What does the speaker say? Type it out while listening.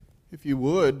If you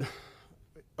would,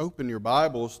 open your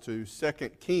Bibles to 2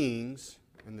 Kings,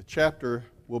 and the chapter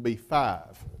will be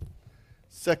 5.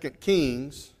 2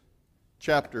 Kings,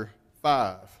 chapter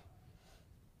 5.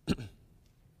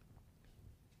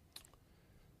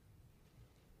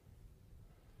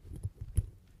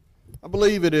 I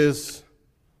believe it is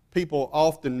people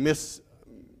often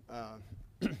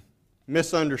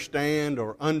misunderstand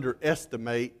or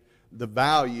underestimate the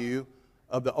value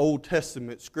of the Old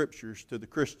Testament Scriptures to the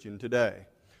Christian today.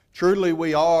 Truly,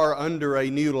 we are under a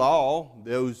new law.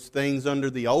 Those things under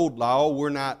the old law, we're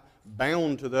not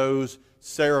bound to those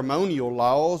ceremonial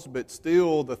laws, but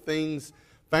still the things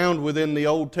found within the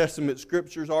Old Testament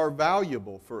Scriptures are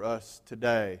valuable for us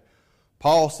today.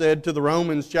 Paul said to the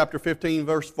Romans chapter 15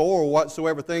 verse 4,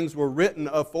 "Whatsoever things were written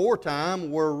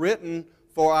aforetime were written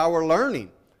for our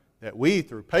learning, that we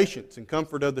through patience and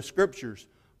comfort of the Scriptures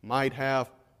might have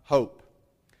hope."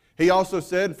 He also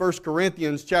said in 1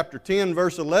 Corinthians chapter 10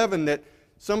 verse 11 that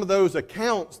some of those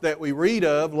accounts that we read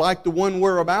of, like the one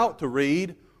we're about to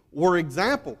read, were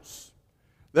examples.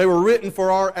 They were written for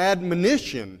our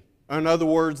admonition. In other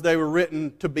words, they were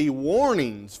written to be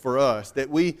warnings for us,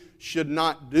 that we should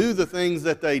not do the things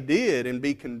that they did and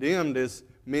be condemned as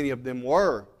many of them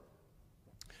were.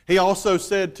 He also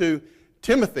said to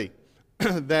Timothy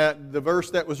that the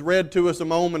verse that was read to us a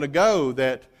moment ago,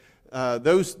 that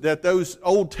those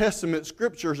Old Testament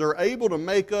Scriptures are able to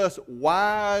make us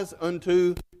wise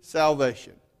unto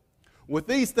salvation. With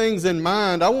these things in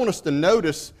mind, I want us to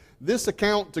notice this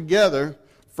account together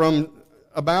from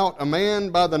about a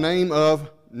man by the name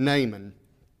of Naaman.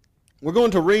 We're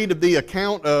going to read the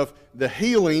account of the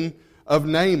healing of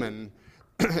Naaman.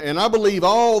 And I believe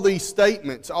all these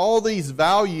statements, all these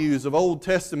values of Old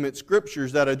Testament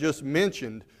Scriptures that I just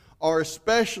mentioned are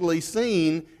especially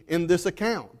seen in this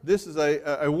account. This is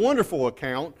a wonderful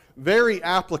account, very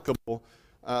applicable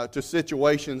to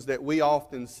situations that we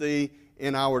often see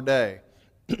in our day.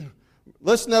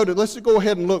 Let's go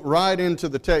ahead and look right into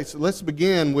the text. Let's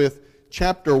begin with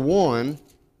chapter 1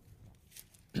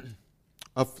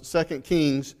 of 2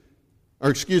 Kings,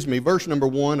 verse number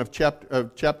 1 of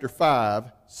chapter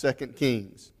 5, 2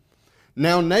 Kings.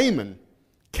 Now Naaman,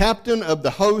 captain of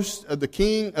the host of the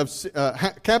king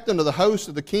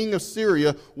of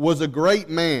Syria, was a great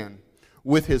man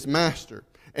with his master,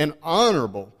 and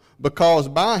honorable, because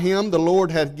by him the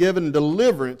Lord hath given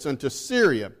deliverance unto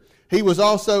Syria. He was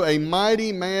also a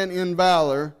mighty man in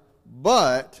valor,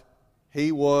 but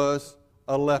he was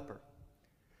a leper.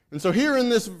 And so here in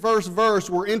this first verse,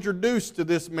 we're introduced to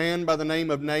this man by the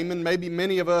name of Naaman. Maybe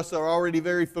many of us are already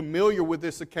very familiar with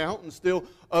this account, and still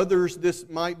others, this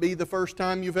might be the first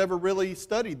time you've ever really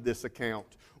studied this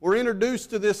account. We're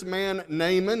introduced to this man,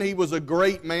 Naaman. He was a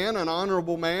great man, an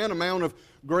honorable man, a man of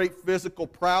great physical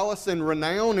prowess and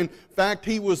renown. In fact,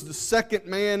 he was the second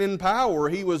man in power.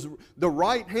 He was the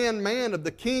right-hand man of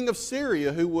the king of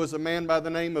Syria, who was a man by the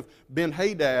name of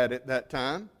Ben-Hadad at that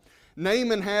time.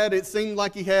 Naaman it seemed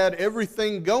like he had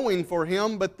everything going for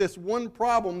him, but this one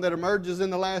problem that emerges in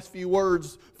the last few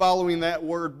words following that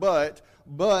word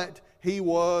but he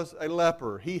was a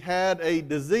leper. He had a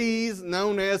disease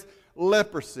known as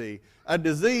leprosy, a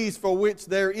disease for which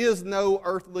there is no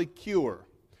earthly cure.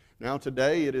 Now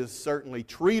today it is certainly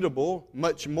treatable,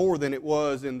 much more than it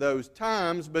was in those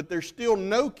times, but there's still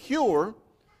no cure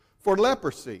for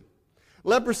leprosy.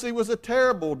 Leprosy was a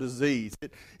terrible disease.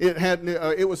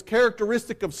 It was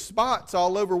characteristic of spots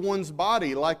all over one's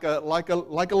body, like a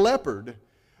leopard.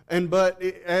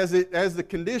 As the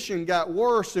condition got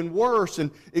worse and worse, and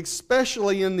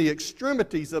especially in the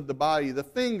extremities of the body, the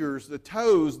fingers, the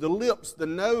toes, the lips, the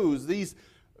nose, these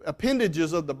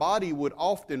appendages of the body would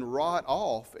often rot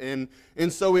off, and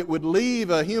so it would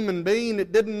leave a human being.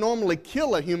 It didn't normally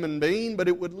kill a human being, but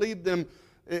it would leave them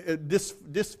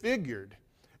disfigured.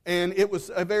 And it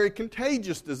was a very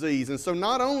contagious disease. And so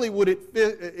not only would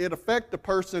it affect the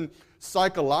person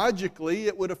psychologically,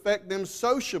 it would affect them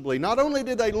socially. Not only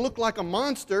did they look like a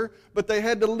monster, but they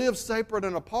had to live separate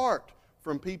and apart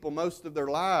from people most of their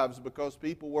lives because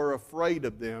people were afraid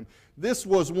of them. This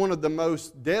was one of the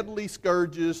most deadly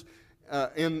scourges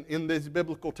in these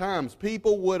biblical times.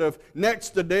 People would have,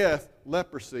 next to death,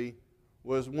 leprosy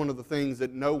was one of the things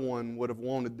that no one would have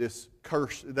wanted this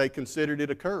curse. They considered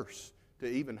it a curse to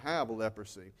even have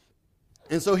leprosy.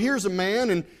 And so here's a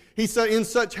man, and he's in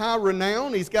such high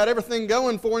renown. He's got everything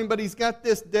going for him, but he's got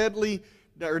this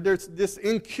this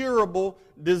incurable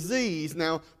disease.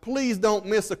 Now, please don't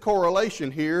miss a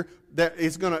correlation here that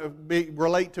is going to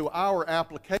relate to our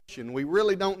application. We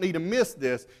really don't need to miss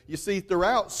this. You see,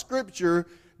 throughout Scripture,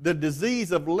 the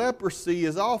disease of leprosy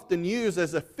is often used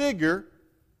as a figure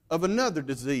of another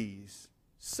disease.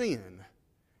 sin.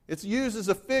 It's used as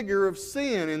a figure of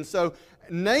sin. And so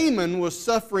Naaman was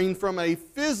suffering from a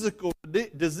physical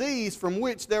disease from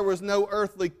which there was no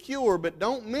earthly cure. But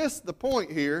don't miss the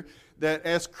point here that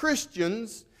as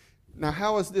Christians, now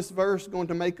how is this verse going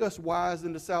to make us wise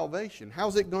into salvation? How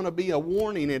is it going to be a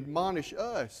warning, admonish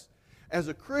us? As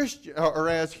a Christian, or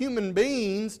as human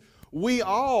beings, we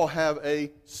all have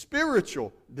a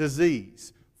spiritual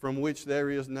disease from which there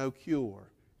is no cure.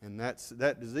 And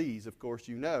that disease, of course,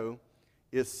 you know,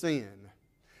 is sin.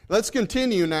 Let's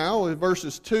continue now with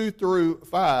verses 2 through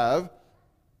 5.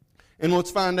 And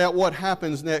let's find out what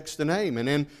happens next to Naaman.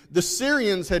 And the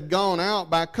Syrians had gone out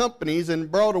by companies and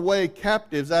brought away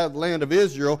captives out of the land of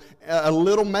Israel, a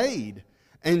little maid.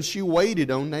 And she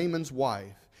waited on Naaman's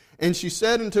wife. And she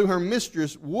said unto her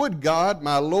mistress, Would God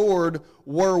my Lord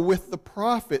were with the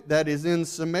prophet that is in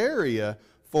Samaria,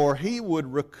 for he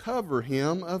would recover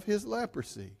him of his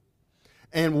leprosy.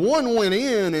 And one went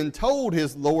in and told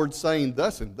his Lord, saying,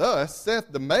 Thus and thus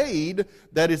saith the maid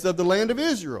that is of the land of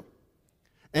Israel.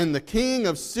 And the king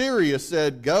of Syria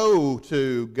said, Go,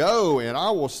 and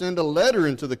I will send a letter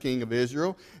unto the king of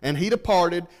Israel. And he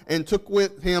departed, and took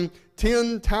with him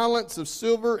 10 talents of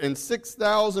silver, and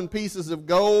 6,000 pieces of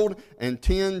gold, and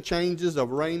 10 changes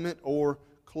of raiment or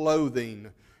clothing.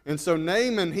 And so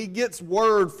Naaman, he gets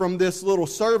word from this little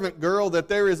servant girl that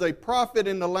there is a prophet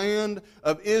in the land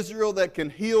of Israel that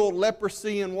can heal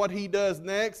leprosy, and what he does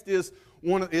next is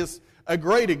a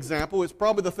great example. It's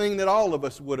probably the thing that all of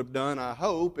us would have done, I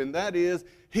hope, and that is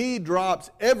he drops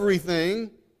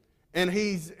everything and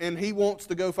he wants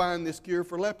to go find this cure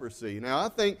for leprosy. Now, I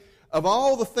think of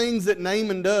all the things that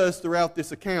Naaman does throughout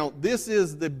this account, this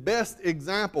is the best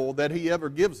example that he ever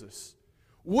gives us.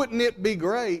 Wouldn't it be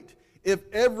great if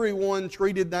everyone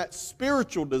treated that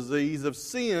spiritual disease of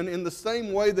sin in the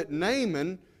same way that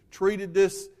Naaman treated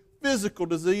this physical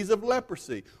disease of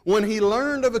leprosy? When he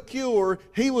learned of a cure,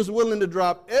 he was willing to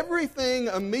drop everything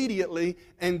immediately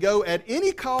and go at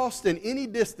any cost and any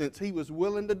distance. He was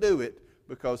willing to do it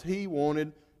because he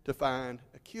wanted to find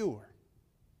a cure.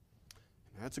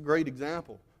 That's a great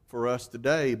example for us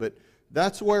today, but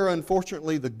that's where,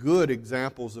 unfortunately, the good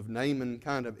examples of Naaman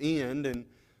kind of end, and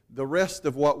the rest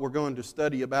of what we're going to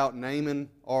study about Naaman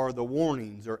are the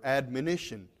warnings or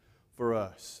admonition for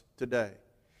us today.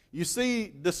 You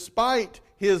see, despite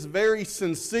his very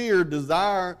sincere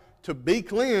desire to be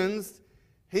cleansed,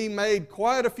 he made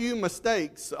quite a few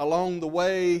mistakes along the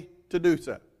way to do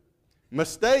so.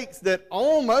 Mistakes that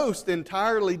almost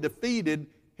entirely defeated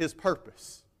his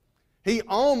purpose. He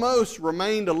almost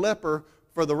remained a leper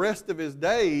for the rest of his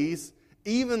days,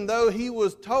 even though he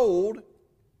was told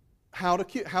how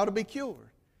to be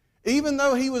cured. Even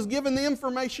though he was given the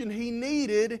information he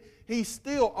needed, he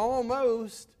still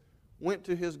almost went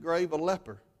to his grave a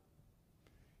leper.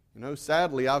 You know,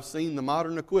 sadly, I've seen the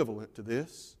modern equivalent to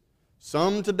this.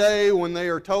 Some today, when they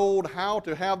are told how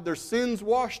to have their sins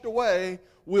washed away,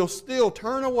 will still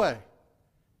turn away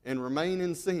and remain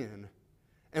in sin.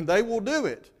 And they will do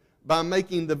it by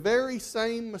making the very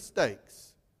same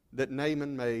mistakes that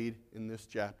Naaman made in this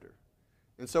chapter.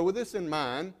 And so with this in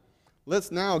mind,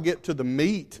 let's now get to the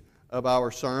meat of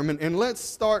our sermon, and let's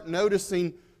start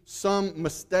noticing some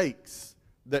mistakes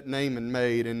that Naaman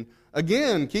made. And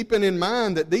again, keeping in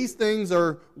mind that these things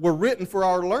were written for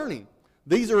our learning.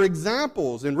 These are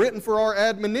examples and written for our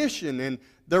admonition, and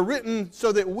they're written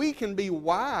so that we can be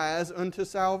wise unto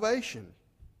salvation.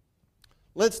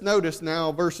 Let's notice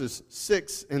now verses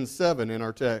 6 and 7 in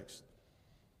our text.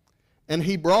 And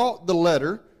he brought the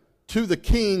letter to the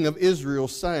king of Israel,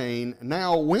 saying,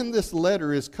 Now when this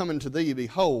letter is coming to thee,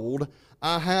 behold,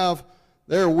 I have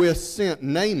therewith sent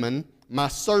Naaman, my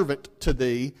servant, to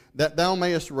thee, that thou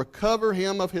mayest recover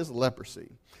him of his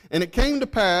leprosy. And it came to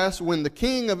pass, when the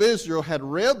king of Israel had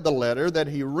read the letter, that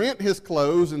he rent his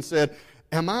clothes and said,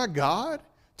 Am I God,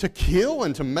 to kill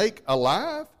and to make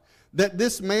alive? That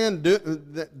this man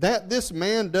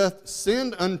doth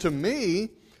send unto me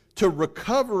to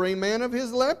recover a man of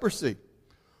his leprosy.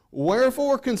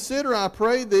 Wherefore consider, I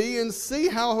pray thee, and see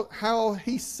how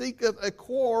he seeketh a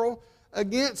quarrel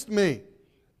against me.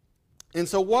 And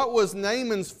so what was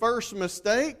Naaman's first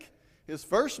mistake? His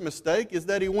first mistake is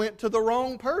that he went to the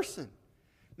wrong person.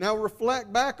 Now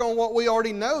reflect back on what we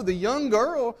already know. The young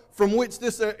girl from which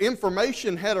this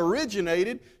information had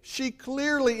originated, she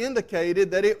clearly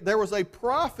indicated that there was a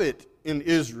prophet in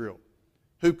Israel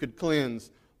who could cleanse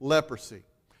leprosy.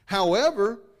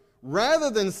 However,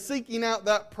 rather than seeking out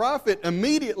that prophet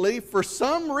immediately, for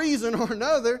some reason or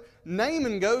another,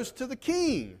 Naaman goes to the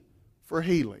king for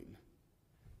healing.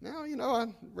 Now,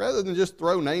 rather than just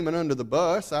throw Naaman under the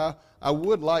bus, I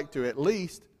would like to at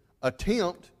least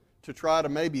attempt to try to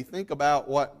maybe think about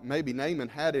what maybe Naaman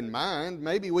had in mind,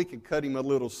 maybe we could cut him a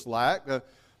little slack.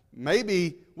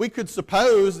 Maybe we could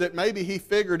suppose that maybe he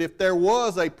figured if there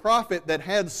was a prophet that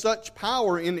had such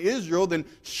power in Israel, then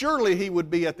surely he would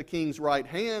be at the king's right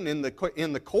hand in the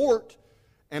court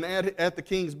and at the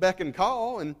king's beck and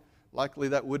call. And likely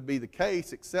that would be the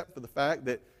case, except for the fact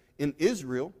that in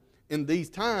Israel, in these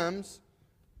times,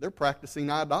 they're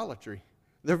practicing idolatry.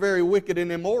 They're very wicked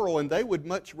and immoral, and they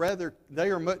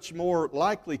are much more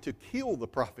likely to kill the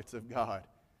prophets of God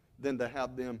than to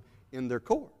have them in their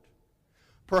court.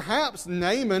 Perhaps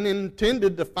Naaman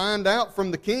intended to find out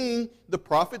from the king the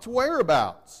prophet's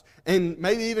whereabouts and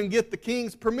maybe even get the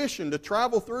king's permission to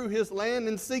travel through his land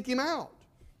and seek him out.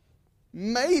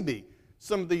 Maybe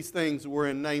some of these things were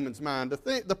in Naaman's mind.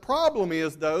 The problem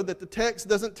is, though, that the text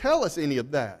doesn't tell us any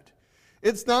of that.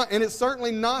 It's not, and it's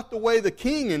certainly not the way the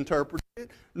king interpreted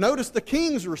it. Notice the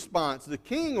king's response. The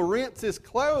king rents his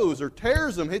clothes or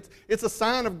tears them. It's a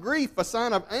sign of grief, a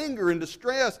sign of anger and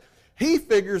distress. He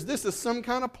figures this is some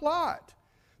kind of plot.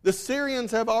 The Syrians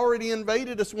have already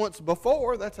invaded us once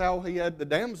before. That's how he had the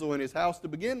damsel in his house to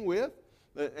begin with.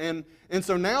 And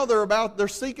so now they're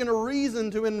seeking a reason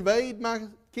to invade my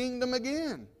kingdom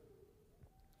again.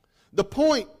 The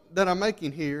point that I'm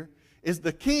making here is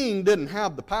the king didn't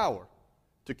have the power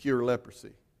to cure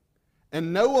leprosy.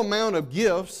 And no amount of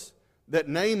gifts that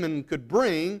Naaman could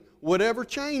bring would ever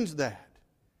change that.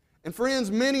 And friends,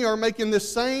 many are making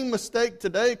this same mistake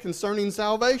today concerning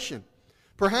salvation.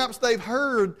 Perhaps they've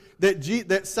heard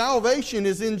that salvation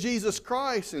is in Jesus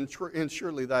Christ, and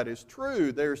surely that is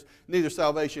true. There's neither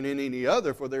salvation in any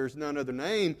other, for there is none other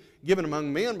name given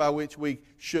among men by which we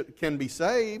can be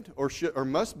saved or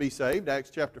must be saved,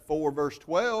 Acts chapter 4, verse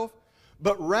 12.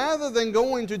 But rather than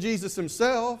going to Jesus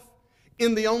Himself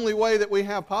in the only way that we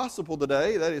have possible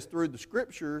today, that is through the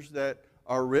Scriptures that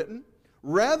are written,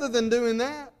 rather than doing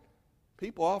that,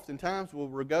 people oftentimes will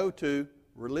go to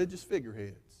religious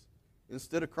figureheads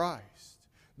instead of Christ.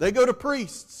 They go to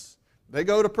priests. They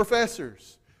go to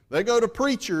professors. They go to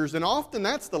preachers, and often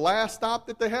that's the last stop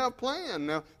that they have planned.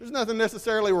 Now, there's nothing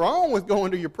necessarily wrong with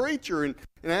going to your preacher and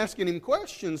asking him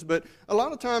questions, but a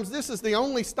lot of times this is the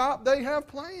only stop they have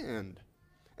planned.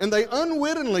 And they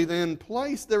unwittingly then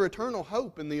place their eternal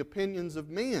hope in the opinions of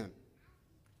men.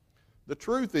 The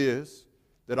truth is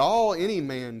that all any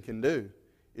man can do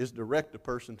is direct a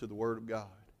person to the Word of God.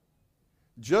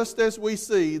 Just as we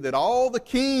see that all the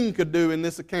king could do in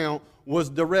this account was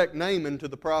direct Naaman to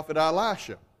the prophet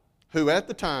Elisha, who at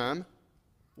the time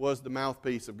was the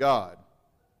mouthpiece of God.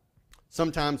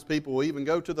 Sometimes people will even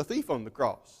go to the thief on the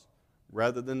cross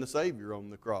rather than the Savior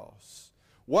on the cross.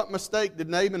 What mistake did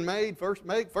Naaman make?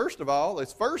 First of all,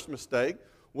 his first mistake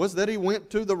was that he went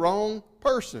to the wrong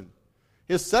person.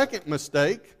 His second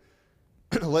mistake,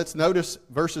 let's notice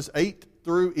verses 8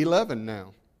 through 11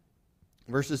 now.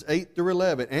 Verses 8 through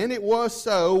 11. And it was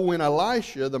so when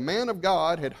Elisha, the man of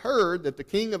God, had heard that the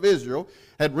king of Israel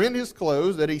had rent his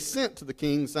clothes, that he sent to the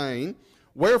king, saying,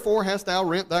 Wherefore hast thou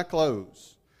rent thy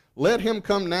clothes? Let him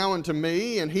come now unto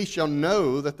me, and he shall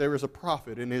know that there is a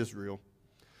prophet in Israel.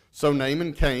 So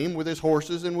Naaman came with his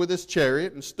horses and with his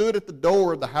chariot, and stood at the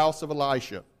door of the house of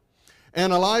Elisha.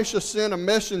 And Elisha sent a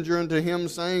messenger unto him,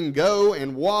 saying, Go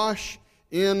and wash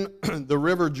in the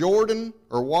river Jordan,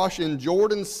 or wash in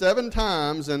Jordan 7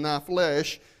 times, and thy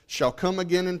flesh shall come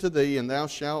again into thee, and thou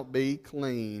shalt be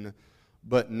clean.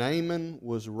 But Naaman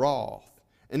was wroth,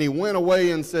 and he went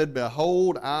away and said,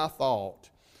 Behold, I thought,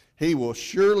 he will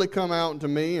surely come out unto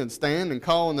me, and stand and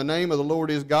call in the name of the Lord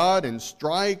his God, and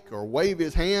strike or wave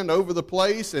his hand over the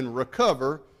place, and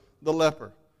recover the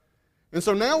leper. And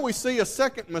so now we see a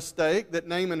second mistake that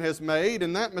Naaman has made,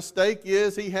 and that mistake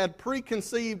is he had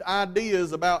preconceived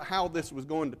ideas about how this was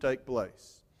going to take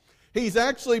place. He's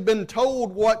actually been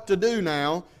told what to do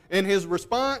now, and his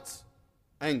response?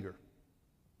 Anger.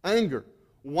 Anger.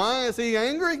 Why is he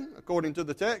angry? According to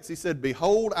the text, he said,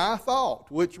 Behold, I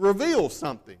thought, which reveals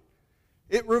something.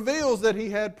 It reveals that he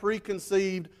had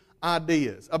preconceived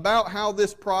ideas about how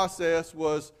this process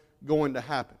was going to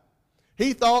happen.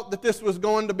 He thought that this was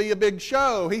going to be a big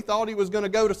show. He thought he was going to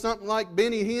go to something like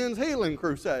Benny Hinn's healing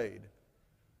crusade.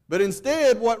 But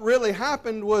instead, what really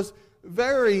happened was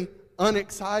very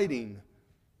unexciting,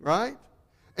 right?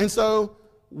 And so,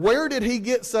 where did he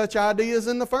get such ideas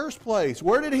in the first place?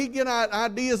 Where did he get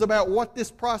ideas about what this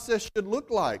process should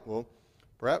look like? Well,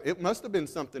 perhaps it must have been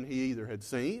something he either had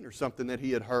seen or something that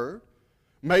he had heard.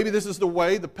 Maybe this is the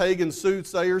way the pagan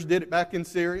soothsayers did it back in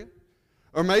Syria.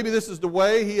 Or maybe this is the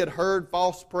way he had heard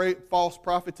false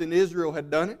prophets in Israel had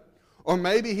done it. Or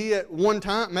maybe he at one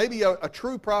time, maybe a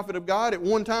true prophet of God at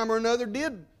one time or another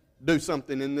did do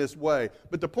something in this way.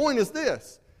 But the point is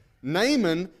this.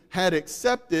 Naaman had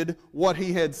accepted what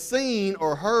he had seen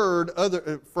or heard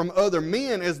from other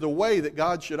men as the way that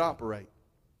God should operate.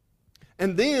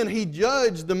 And then he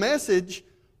judged the message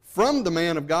from the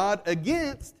man of God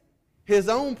against his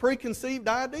own preconceived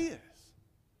ideas.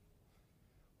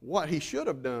 What he should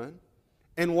have done,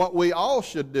 and what we all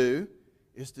should do,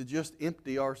 is to just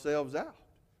empty ourselves out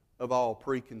of all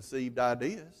preconceived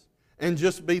ideas and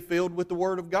just be filled with the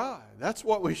Word of God. That's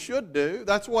what we should do.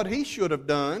 That's what he should have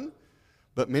done.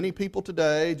 But many people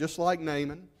today, just like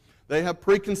Naaman, they have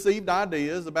preconceived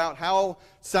ideas about how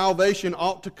salvation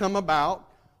ought to come about,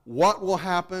 what will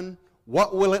happen,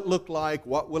 what will it look like,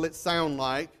 what will it sound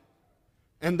like.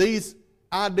 And these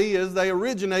ideas, they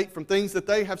originate from things that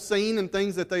they have seen and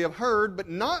things that they have heard, but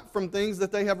not from things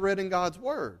that they have read in God's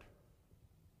Word.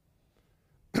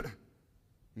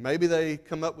 Maybe they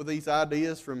come up with these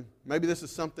ideas from, maybe this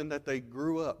is something that they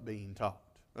grew up being taught,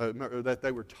 or that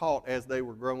they were taught as they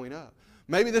were growing up.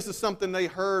 Maybe this is something they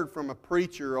heard from a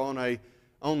preacher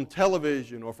on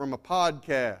television or from a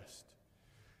podcast.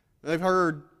 They've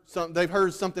heard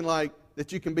something like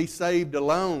that you can be saved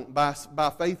alone, by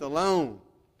faith alone,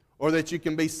 or that you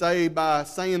can be saved by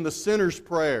saying the sinner's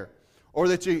prayer, or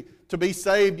that to be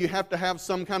saved you have to have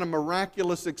some kind of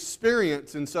miraculous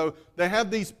experience. And so they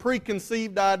have these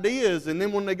preconceived ideas, and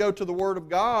then when they go to the Word of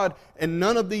God and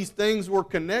none of these things were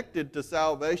connected to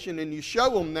salvation and you show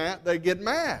them that, they get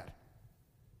mad.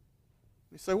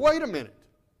 They say, wait a minute,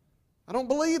 I don't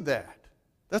believe that.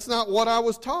 That's not what I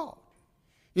was taught.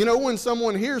 You know, when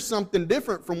someone hears something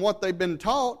different from what they've been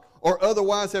taught or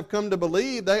otherwise have come to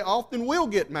believe, they often will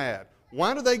get mad.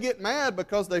 Why do they get mad?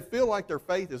 Because they feel like their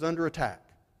faith is under attack.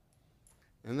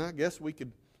 And I guess we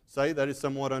could say that is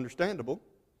somewhat understandable.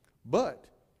 But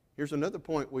here's another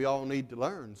point we all need to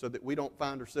learn so that we don't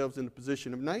find ourselves in the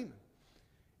position of Naaman.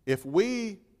 If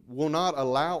we will not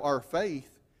allow our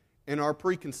faith and our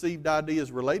preconceived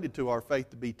ideas related to our faith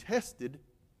to be tested,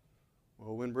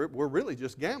 well, we're really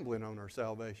just gambling on our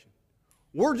salvation.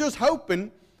 We're just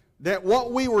hoping that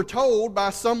what we were told by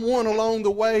someone along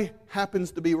the way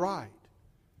happens to be right.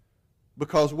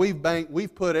 Because we've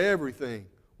put everything,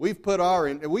 we've put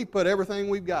everything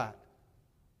we've got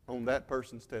on that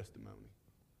person's testimony.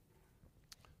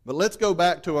 But let's go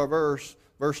back to our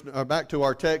back to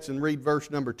our text and read verse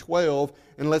number 12,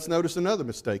 and let's notice another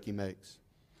mistake he makes.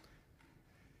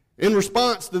 In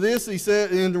response to this, he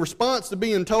said, in response to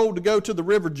being told to go to the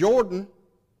river Jordan,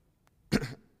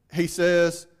 he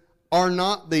says, are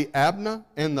not the Abna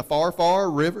and the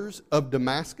Pharpar rivers of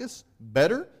Damascus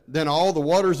better than all the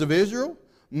waters of Israel?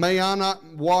 May I not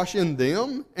wash in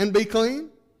them and be clean?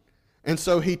 And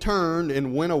so he turned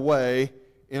and went away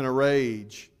in a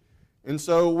rage. And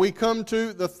so we come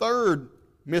to the third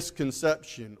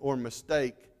misconception or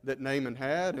mistake that Naaman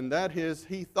had, and that is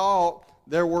he thought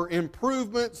there were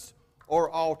improvements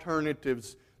or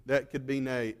alternatives that could be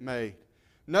made.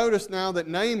 Notice now that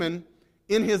Naaman,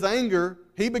 in his anger,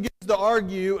 he begins to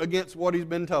argue against what he's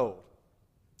been told.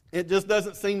 It just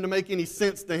doesn't seem to make any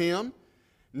sense to him.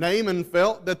 Naaman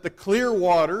felt that the clear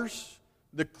waters,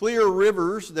 the clear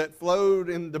rivers that flowed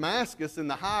in Damascus in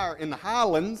the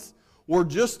highlands were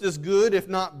just as good, if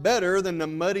not better, than the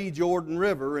muddy Jordan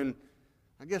River. And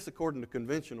I guess according to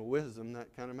conventional wisdom,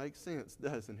 that kind of makes sense,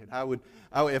 doesn't it?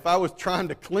 If I was trying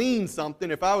to clean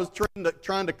something, if I was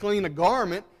trying to clean a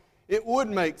garment, it would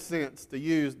make sense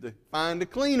to find a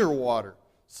cleaner water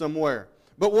somewhere.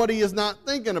 But what he is not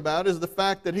thinking about is the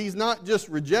fact that he's not just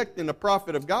rejecting a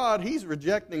prophet of God, he's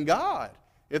rejecting God.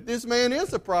 If this man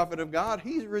is a prophet of God,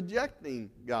 he's rejecting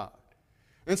God.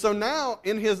 And so now,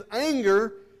 in his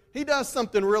anger, he does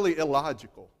something really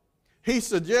illogical. He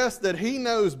suggests that he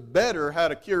knows better how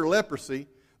to cure leprosy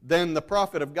than the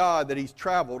prophet of God that he's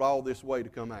traveled all this way to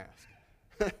come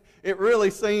ask. It really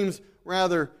seems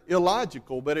rather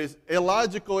illogical, but as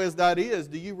illogical as that is,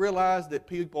 do you realize that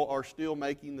people are still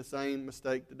making the same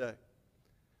mistake today?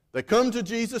 They come to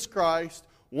Jesus Christ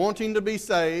wanting to be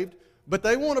saved, but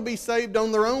they want to be saved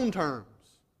on their own terms.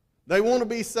 They want to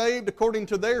be saved according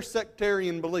to their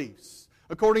sectarian beliefs,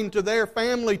 according to their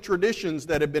family traditions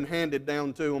that have been handed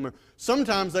down to them. Or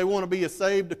sometimes they want to be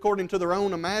saved according to their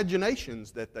own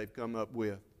imaginations that they've come up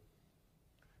with.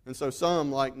 And so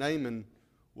some, like Naaman,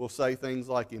 will say things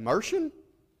like immersion.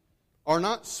 Are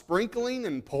not sprinkling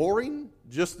and pouring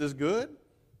just as good?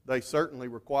 They certainly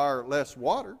require less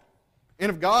water.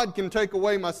 And if God can take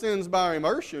away my sins by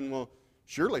immersion, well,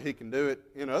 surely He can do it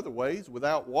in other ways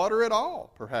without water at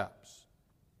all, perhaps.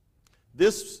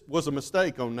 This was a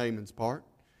mistake on Naaman's part.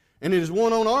 And it is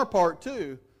one on our part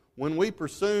too, when we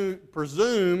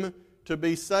presume to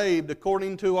be saved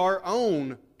according to our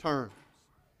own terms.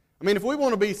 I mean, if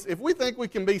we think we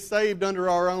can be saved under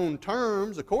our own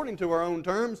terms, according to our own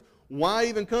terms, why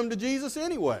even come to Jesus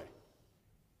anyway?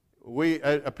 We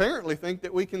apparently think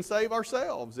that we can save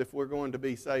ourselves if we're going to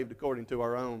be saved according to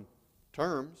our own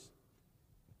terms.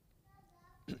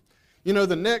 You know,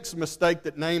 the next mistake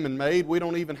that Naaman made, we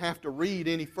don't even have to read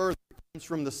any further. It comes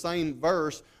from the same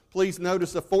verse. Please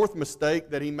notice the fourth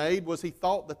mistake that he made was he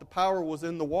thought that the power was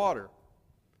in the water.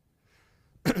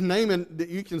 Naaman,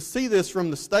 you can see this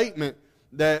from the statement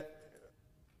that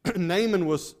Naaman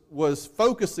was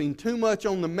focusing too much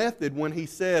on the method when he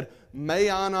said, "May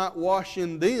I not wash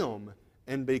in them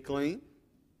and be clean?"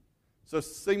 So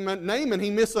see, Naaman, he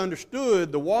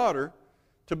misunderstood the water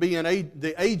to be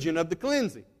the agent of the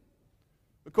cleansing.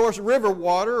 Of course, river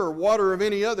water or water of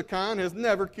any other kind has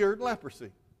never cured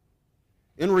leprosy.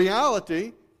 In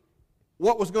reality,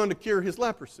 what was going to cure his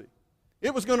leprosy?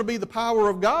 It was going to be the power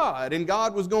of God, and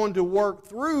God was going to work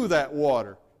through that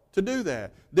water to do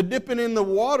that. The dipping in the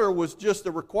water was just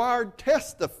a required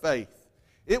test of faith.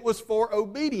 It was for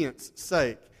obedience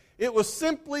sake. It was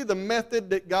simply the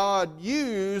method that God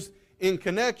used in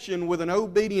connection with an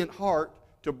obedient heart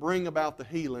to bring about the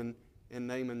healing in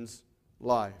Naaman's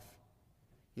life.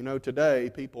 You know, today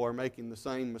people are making the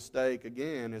same mistake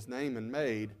again as Naaman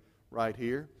made right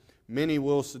here. Many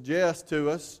will suggest to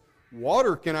us,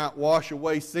 water cannot wash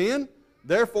away sin,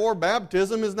 therefore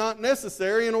baptism is not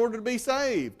necessary in order to be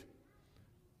saved.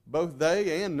 Both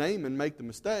they and Naaman make the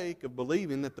mistake of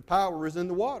believing that the power is in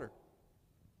the water.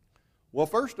 Well,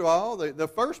 first of all, the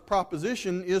first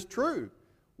proposition is true.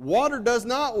 Water does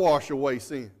not wash away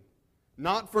sin.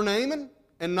 Not for Naaman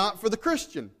and not for the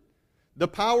Christian. The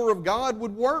power of God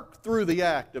would work through the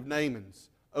act of Naaman's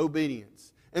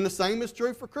obedience. And the same is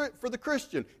true for the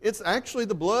Christian. It's actually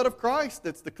the blood of Christ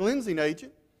that's the cleansing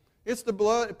agent. It's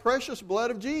the precious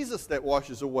blood of Jesus that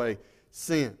washes away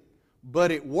sin.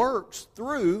 But it works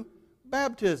through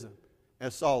baptism.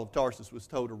 As Saul of Tarsus was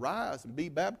told, "Arise and be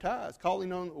baptized,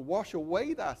 wash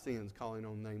away thy sins, calling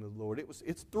on the name of the Lord."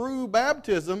 It's through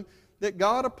baptism that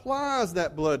God applies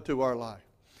that blood to our life.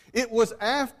 It was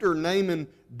after Naaman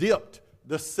dipped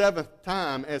the seventh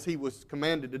time, as he was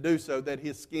commanded to do so, that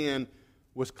his skin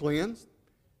was cleansed.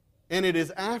 And it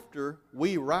is after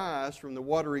we rise from the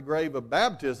watery grave of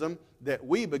baptism that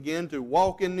we begin to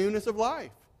walk in newness of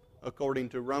life, according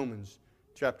to Romans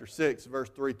chapter 6, verse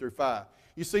 3 through 5.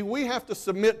 You see, we have to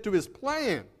submit to His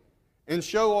plan and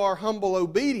show our humble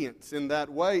obedience in that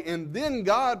way, and then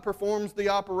God performs the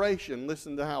operation.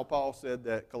 Listen to how Paul said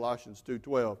that, Colossians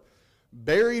 2:12.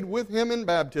 "Buried with Him in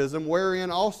baptism, wherein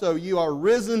also you are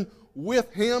risen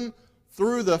with Him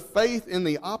through the faith in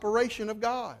the operation of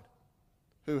God,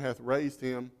 who hath raised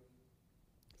Him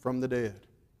from the dead."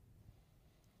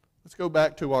 Let's go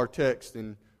back to our text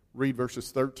and read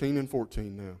verses 13 and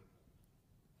 14 now.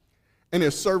 "And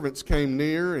his servants came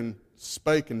near and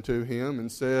spake unto him,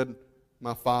 and said,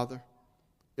 My father,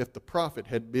 if the prophet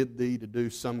had bid thee to do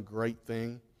some great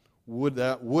thing,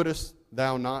 wouldest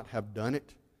thou not have done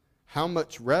it? How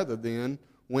much rather then,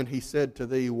 when he said to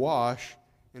thee, Wash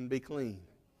and be clean?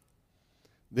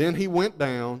 Then he went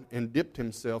down and dipped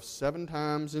himself 7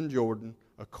 times in Jordan,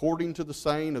 according to the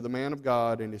saying of the man of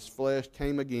God, and his flesh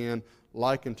came again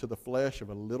like unto the flesh of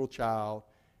a little child,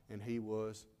 and he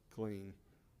was clean."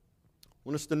 I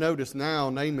want us to notice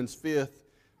now Naaman's fifth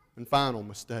and final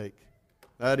mistake.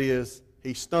 That is,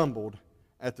 he stumbled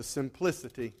at the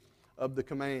simplicity of the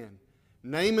command.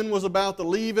 Naaman was about to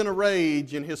leave in a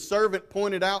rage, and his servant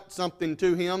pointed out something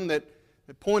to him that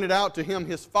pointed out to him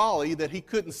his folly that he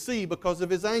couldn't see because of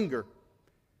his anger.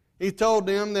 He told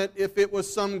them that if it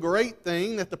was some great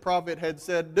thing that the prophet had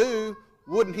said do,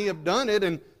 wouldn't he have done it?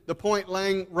 And the point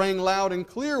rang loud and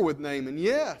clear with Naaman.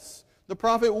 Yes, the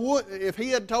prophet would. If he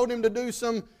had told him to do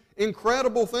some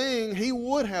incredible thing, he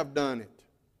would have done it.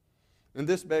 And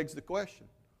this begs the question,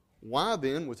 why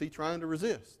then was he trying to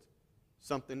resist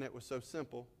something that was so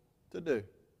simple to do?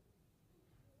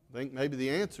 I think maybe the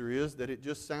answer is that it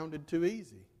just sounded too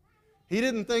easy. He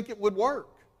didn't think it would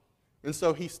work, and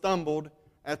so he stumbled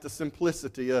at the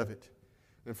simplicity of it.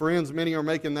 And friends, many are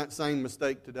making that same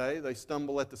mistake today. They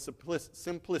stumble at the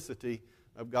simplicity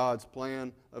of God's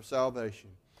plan of salvation.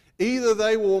 Either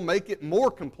they will make it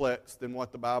more complex than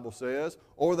what the Bible says,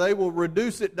 or they will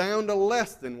reduce it down to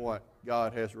less than what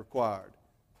God has required.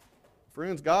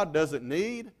 Friends, God doesn't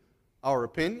need our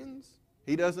opinions.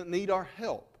 He doesn't need our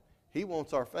help. He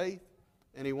wants our faith,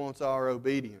 and He wants our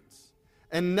obedience.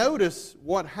 And notice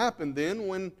what happened then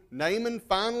when Naaman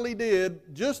finally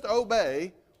did just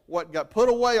obey put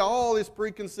away all his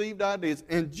preconceived ideas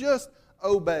and just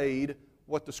obeyed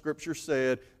what the Scripture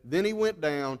said. Then he went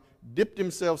down, dipped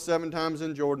himself 7 times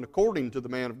in Jordan, according to the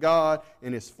man of God,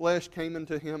 and his flesh came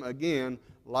unto him again,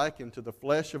 like unto the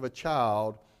flesh of a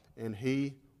child, and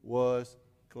he was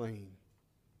clean.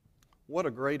 What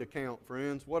a great account,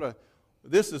 friends.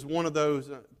 This is one of those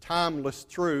timeless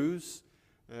truths.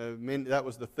 That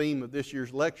was the theme of this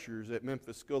year's lectures at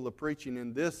Memphis School of Preaching,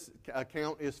 and this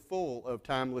account is full of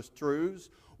timeless truths,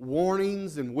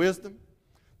 warnings, and wisdom.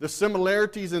 The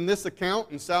similarities in this account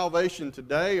and salvation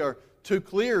today are too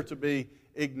clear to be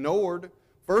ignored.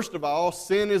 First of all,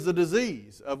 sin is a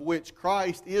disease of which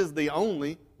Christ is the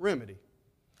only remedy.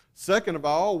 Second of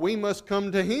all, we must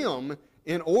come to Him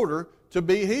in order to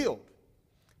be healed.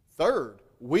 Third,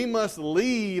 we must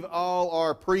leave all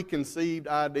our preconceived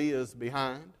ideas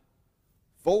behind.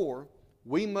 4,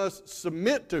 we must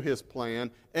submit to His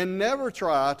plan and never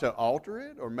try to alter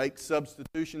it or make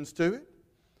substitutions to it.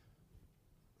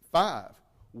 5,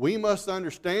 we must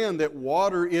understand that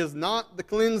water is not the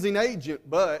cleansing agent,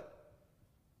 but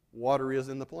water is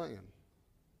in the plan.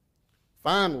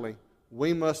 Finally,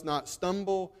 we must not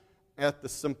stumble at the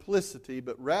simplicity,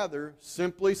 but rather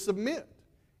simply submit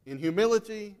in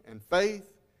humility and faith,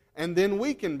 and then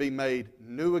we can be made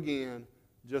new again,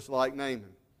 just like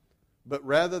Naaman. But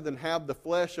rather than have the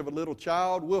flesh of a little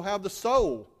child, we'll have the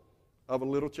soul of a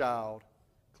little child,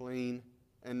 clean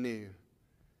and new.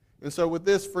 And so with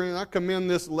this, friend, I commend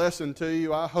this lesson to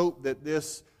you. I hope that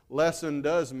this lesson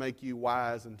does make you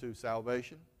wise unto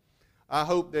salvation. I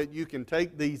hope that you can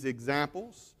take these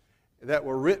examples that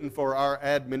were written for our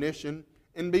admonition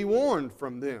and be warned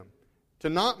from them to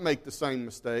not make the same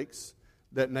mistakes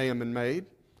that Naaman made.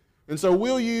 And so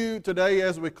will you today,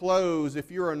 as we close, if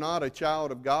you are not a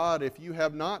child of God, if you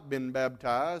have not been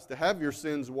baptized, to have your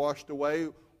sins washed away,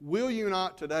 will you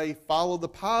not today follow the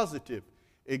positive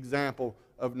example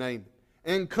of Naaman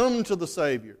and come to the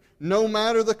Savior, no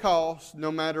matter the cost,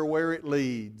 no matter where it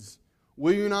leads?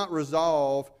 Will you not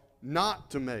resolve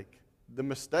not to make the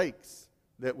mistakes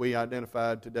that we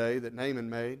identified today that Naaman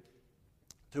made?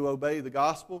 To obey the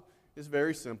gospel is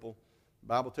very simple. The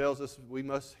Bible tells us we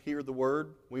must hear the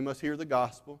Word, we must hear the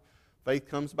gospel. Faith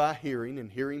comes by hearing,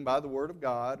 and hearing by the Word of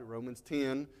God. Romans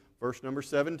 10, verse number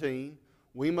 17.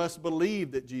 We must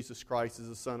believe that Jesus Christ is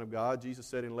the Son of God. Jesus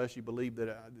said, unless you believe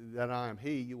that I am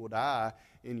He, you will die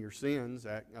in your sins.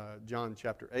 John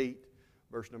chapter 8,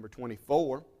 verse number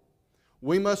 24.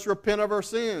 We must repent of our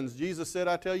sins. Jesus said,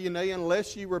 I tell you, nay,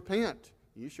 unless you repent,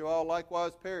 you shall all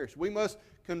likewise perish. We must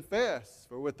confess,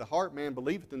 for with the heart man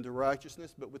believeth unto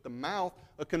righteousness, but with the mouth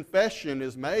a confession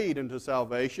is made unto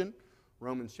salvation.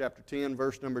 Romans chapter 10,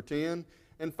 verse number 10.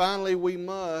 And finally, we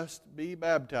must be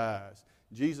baptized.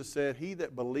 Jesus said, he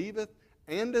that believeth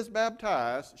and is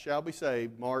baptized shall be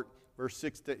saved. Mark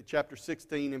chapter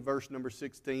 16 and verse number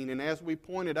 16. And as we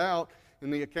pointed out in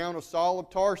the account of Saul of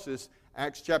Tarsus,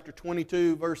 Acts chapter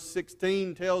 22, verse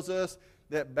 16 tells us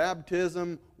that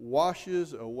baptism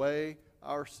washes away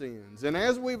our sins. And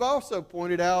as we've also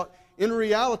pointed out, in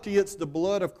reality it's the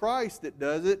blood of Christ that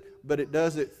does it, but it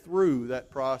does it through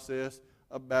that process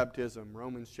of baptism.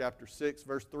 Romans chapter 6,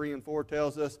 verse 3 and 4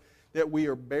 tells us that we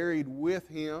are buried with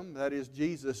Him, that is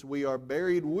Jesus, we are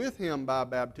buried with Him by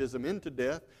baptism into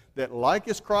death, that like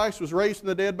as Christ was raised from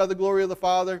the dead by the glory of the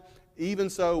Father, even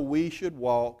so we should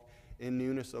walk in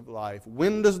newness of life.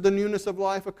 When does the newness of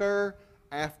life occur?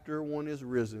 After one is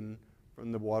risen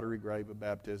from the watery grave of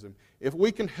baptism. If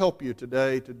we can help you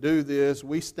today to do this,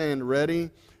 we stand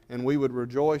ready and we would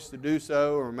rejoice to do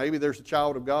so. Or maybe there's a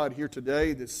child of God here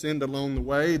today that sinned along the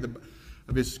way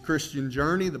of his Christian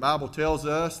journey. The Bible tells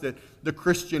us that the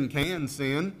Christian can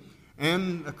sin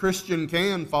and a Christian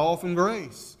can fall from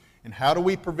grace. And how do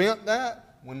we prevent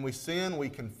that? When we sin, we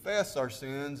confess our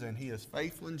sins, and He is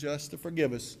faithful and just to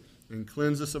forgive us and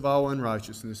cleanse us of all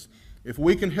unrighteousness. If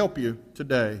we can help you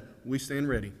today, we stand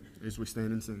ready as we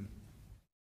stand and sing.